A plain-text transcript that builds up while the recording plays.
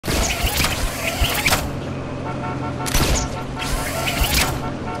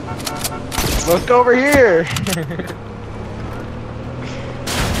Let's go over here.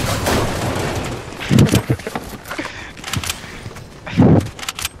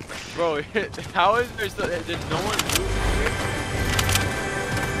 Bro, how is there so, did no one move?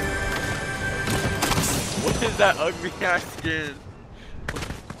 What is that ugly ass skin?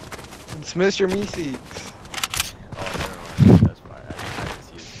 It's Mr. Meeseeks. Oh, never mind. That's fine. I didn't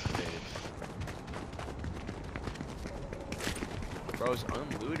see his face. Bro, it's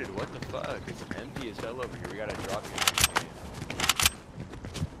unlooted. What the fuck? It's empty as hell over here. We gotta drop you.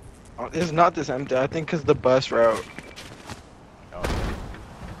 Oh, it's not this empty. I think because the bus route. Oh.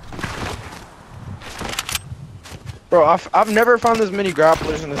 Bro, I've never found this many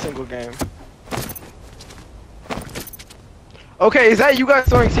grapplers in a single game. Okay, is that you guys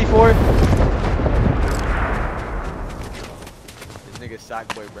throwing C4? This nigga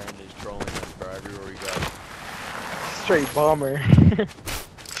sackboybrandon is trolling us, bro, everywhere we go. Straight bomber.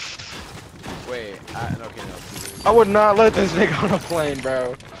 Wait, okay, no. I would not let this nigga on a plane,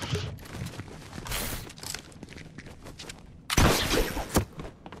 bro.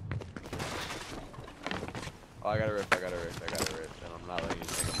 Oh, I got a riff, and I'm not letting you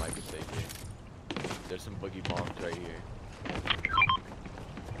think I might be safe here. There's some boogie bombs right here.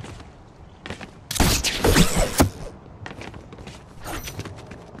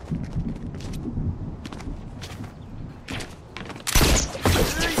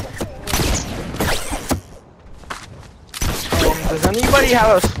 Does anybody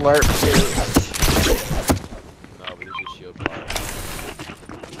have a slurp too? No, but there's a shield bar.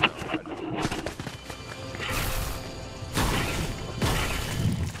 No, I don't.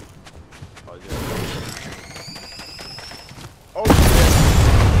 Oh, shit.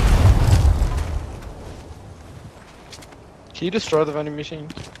 Can you destroy the vending machine?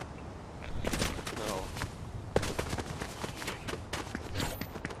 No.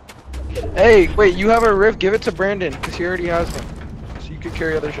 Hey, wait, you have a rift, give it to Brandon, because he already has one. So you could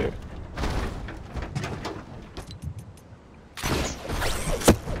carry other shit.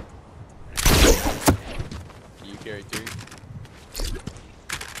 Can you carry 3?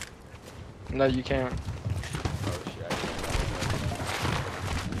 No, you can't. Oh shit, I can't.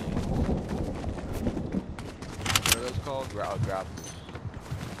 What are those called? Grapples.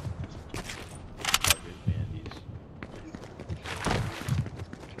 Oh, good bandies.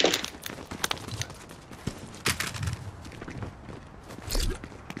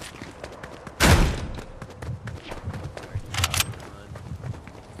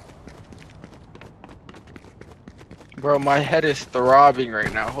 Bro, my head is throbbing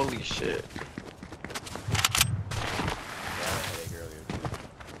right now. Holy shit.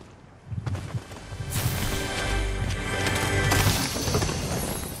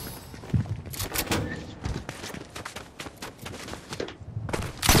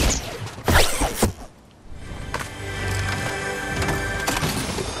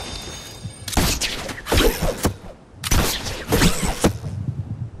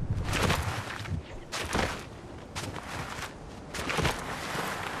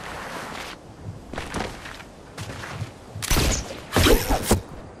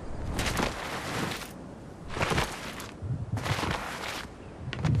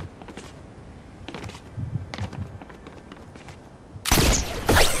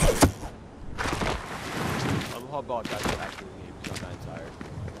 Ball guys actually leave because I'm not tired.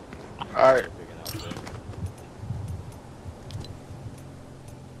 Alright.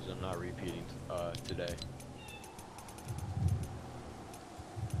 So I'm not repeating today.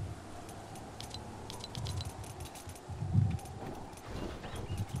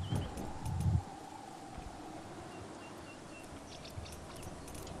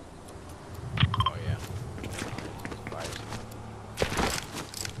 Oh yeah.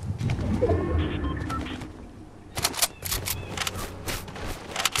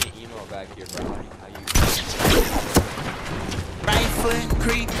 Back here, bro. How you? Right foot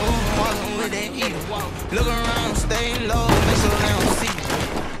creep, walking with that heat. Look around, stay low, make sure they don't see.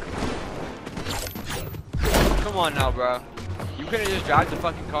 Come on now, bro. You couldn't just drive the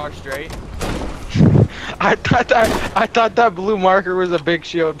fucking car straight. I thought that blue marker was a big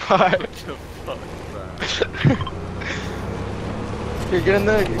shield pie. What the fuck, bro? Here, get in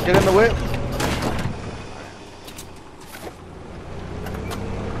the whip.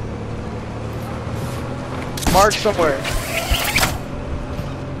 Mark somewhere.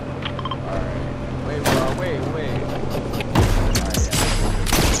 Alright. Wait, bro. Wait. Alright,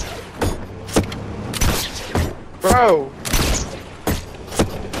 yeah. Bro.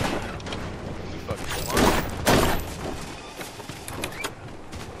 You fucking smart.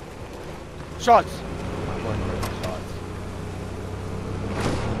 Shots. I'm going for the shots.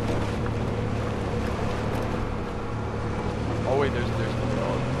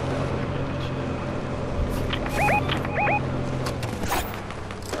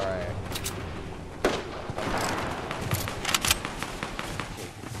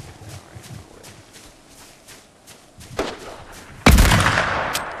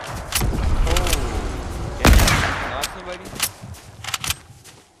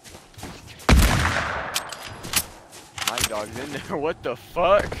 dogs in there. What the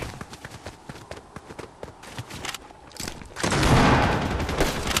fuck?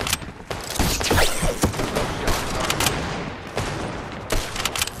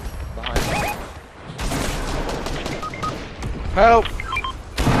 Help!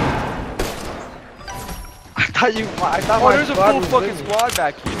 I thought my there's a squad full was fucking with me. squad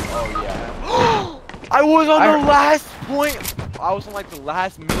back here. Oh yeah. I was on the last point. I was on like the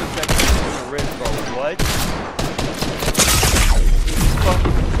last millisecond of the rift, bro. What? This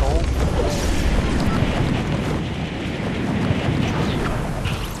fucking goal.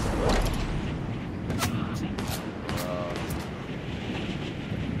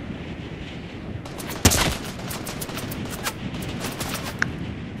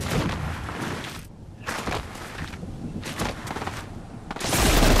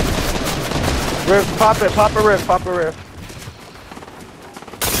 Rift, pop it, pop a rift, pop a rift.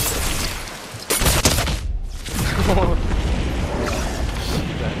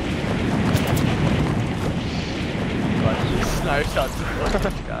 Sniper shots the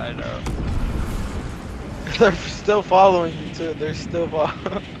fucking guy now. They're still following you too. They're still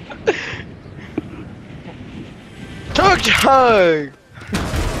following. Chug!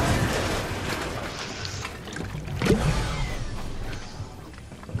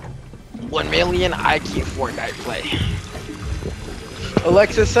 1 million IQ Fortnite play.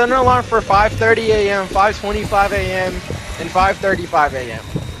 Alexa, set an alarm for 5:30 a.m., 5:25 a.m., and 5:35 a.m.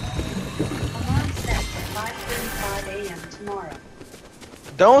 Alarm set for 5:35 a.m. tomorrow.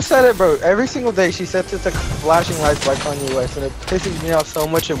 Don't set it, bro. Every single day she sets it to flashing lights by Kanye West, and it pisses me off so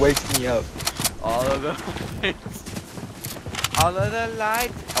much it wakes me up. All of the lights. All of the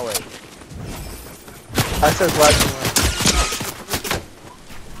lights. Oh wait. I said flashing lights.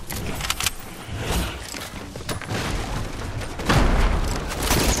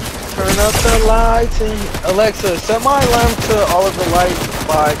 Turn up the lights and Alexa, set my alarm to all of the lights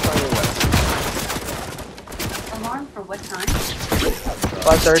by Kanye West. Alarm for what time?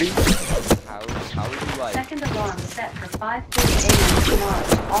 5:30. How would you like? Second alarm set for 5:30 a.m.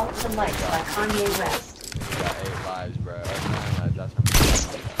 tomorrow. All of the lights by Kanye West. You got 8 lives, bro. 9 lives. That's how many.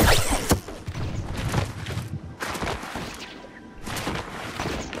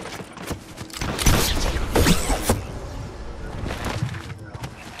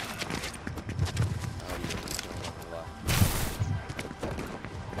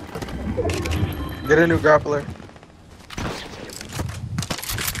 Get a new grappler.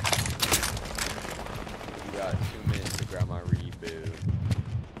 You got 2 minutes to grab my reboot.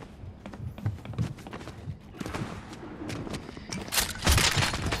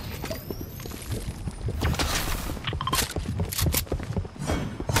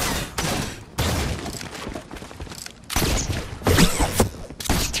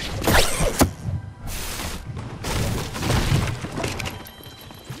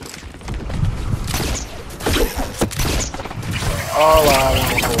 All I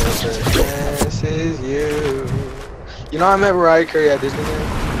want for Christmas is you. You know I met Mariah Carey at Disneyland?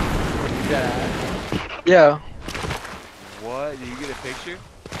 Yeah. Yeah. What? Did you get a picture?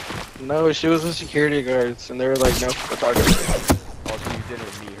 No, she was with security guards, and they were like, no photography. Oh, so you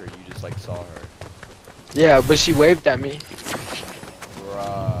didn't meet her, you just like saw her. Yeah, but she waved at me.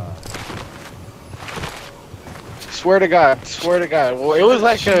 Bruh. Swear to God, swear to God. Well, it was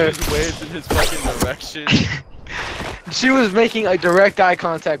like a... She waved in his fucking direction. She was making a direct eye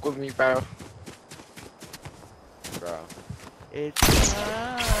contact with me, bro. Bro. It's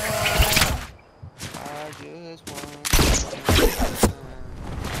time. I just want.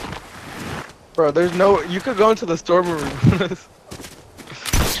 Bro, there's no... You could go into the storm room.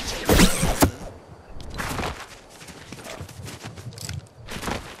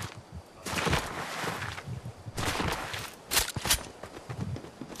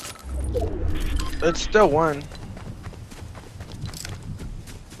 It's still one.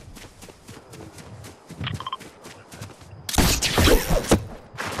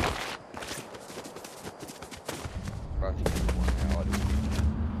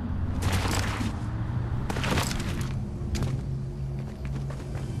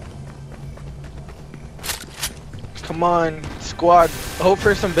 Come on, squad. Hope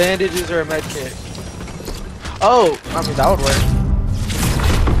for some bandages or a med kit. Oh, I mean, that would work.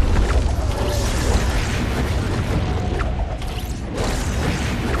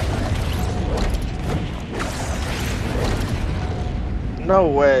 No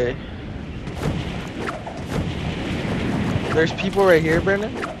way. There's people right here,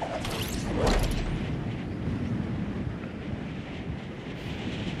 Brandon?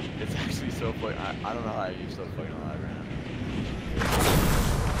 It's actually so funny. I don't know how you're so fucking alive right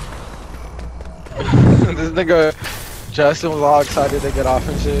This nigga Justin was all excited to get off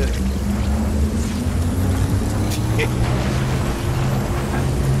and shit.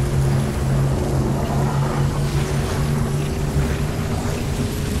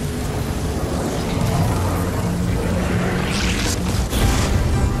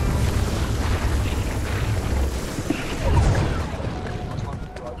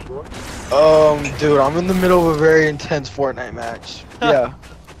 Dude, I'm in the middle of a very intense Fortnite match. Yeah.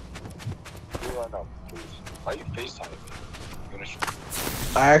 Why are you FaceTiming me?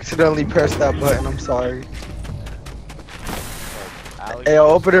 I accidentally pressed that button, I'm sorry. Alex, Hey, I'll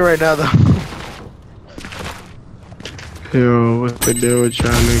open it right now though. Yo, what's the deal with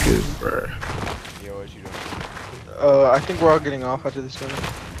y'all niggas, bruh? Yo, what you doing? I think we're all getting off after this one.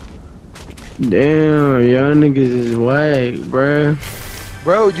 Damn, y'all niggas is whack, bruh.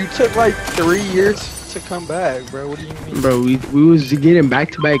 Bro, you took like 3 years to come back, bro. What do you mean? Bro, we was getting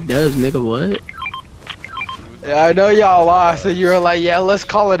back-to-back dubs, nigga, what? Yeah, I know y'all lost, and you were like, yeah, let's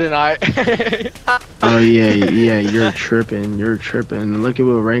call it a night. Oh, yeah, you're tripping, Look at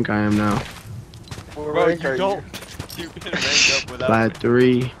what rank I am now. Bro, you don't. You've been ranked up without. Flat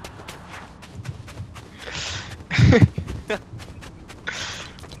 3.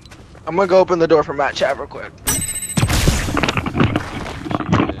 I'm gonna go open the door for Matt chat real quick.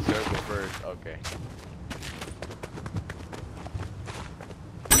 Circle first. Okay.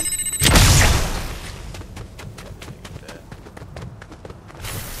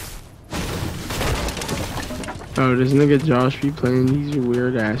 Oh, this nigga Josh be playing these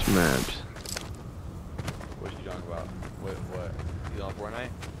weird ass maps. What you talking about? What? He's on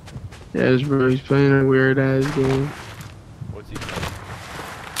Fortnite? Yes, bro, he's playing a weird ass game. What's he playing?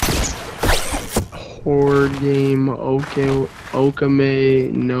 Horror game,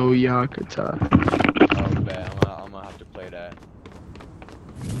 Okame no Yakata. Oh, bad. I'm gonna have to play that.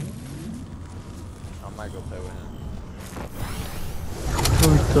 I might go play with him.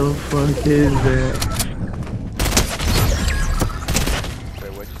 What the fuck is that?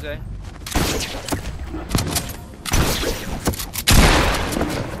 Wait, what'd you say?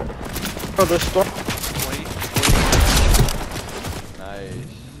 Oh, the storm. 20? Nice.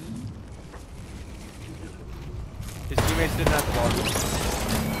 His teammates didn't have the ball.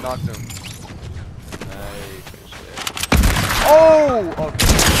 Knocked him. Nice. Good shit. Oh! Okay.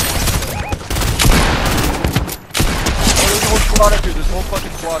 Oh, there's a whole squad up here. There's a whole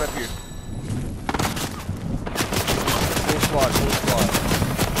fucking squad up here. Whole squad.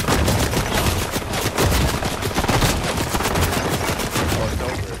 Oh, it's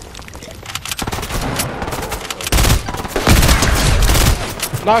over.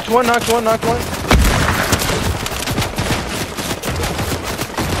 Knocked one.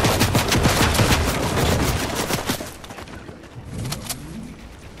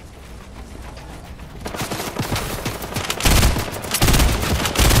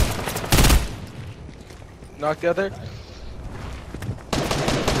 Knock the other.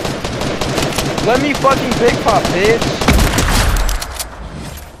 Let me fucking big pop, bitch.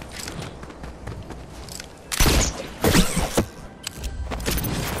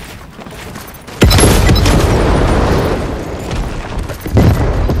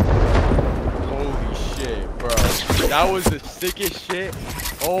 Holy shit, bro. That was the sickest shit.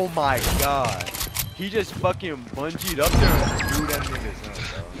 Oh my god. He just fucking bungeed up there and threw that nigga's up,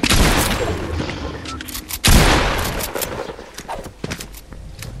 bro.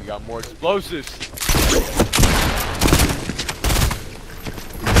 We got more explosives.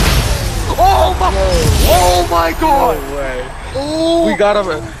 Oh my god! No way. Oh, We got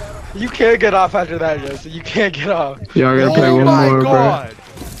him. You can't get off after that, Jesse. You can't get off. Y'all gotta play one my more, god!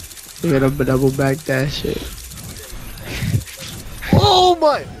 bro. You gotta double back that shit. Oh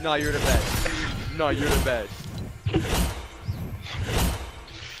my! No, you're the best. No, you're the best.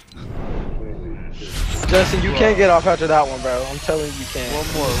 Jesse, you can't get off after that one, bro. I'm telling you, you can't. One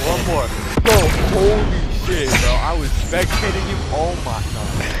more. Bro, holy shit, bro. I was spectating him. Oh my god.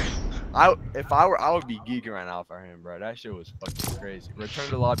 If I would be geeking right now for him, bro. That shit was fucking crazy. Return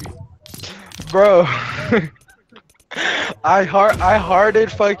to lobby. Bro. I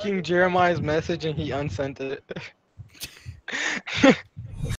hearted fucking Jeremiah's message and he unsent it.